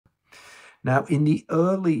Now, in the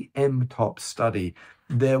early MTOP study,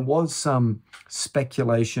 there was some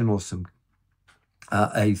speculation or some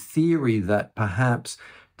a theory that perhaps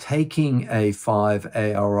taking a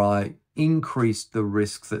 5-ARI increased the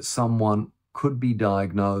risk that someone could be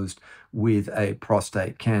diagnosed with a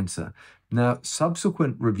prostate cancer. Now,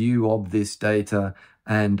 subsequent review of this data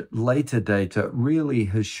and later data really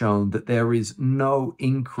has shown that there is no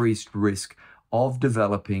increased risk of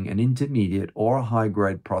developing an intermediate or a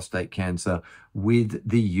high-grade prostate cancer with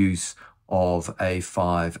the use of a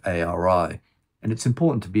 5-ARI. And it's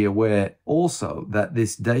important to be aware also that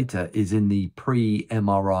this data is in the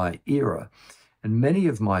pre-MRI era. And many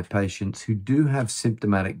of my patients who do have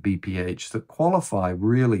symptomatic BPH that qualify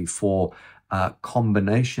really for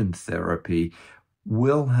combination therapy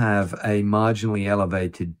will have a marginally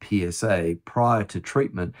elevated PSA prior to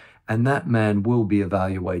treatment, and that man will be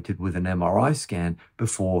evaluated with an MRI scan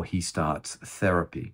before he starts therapy.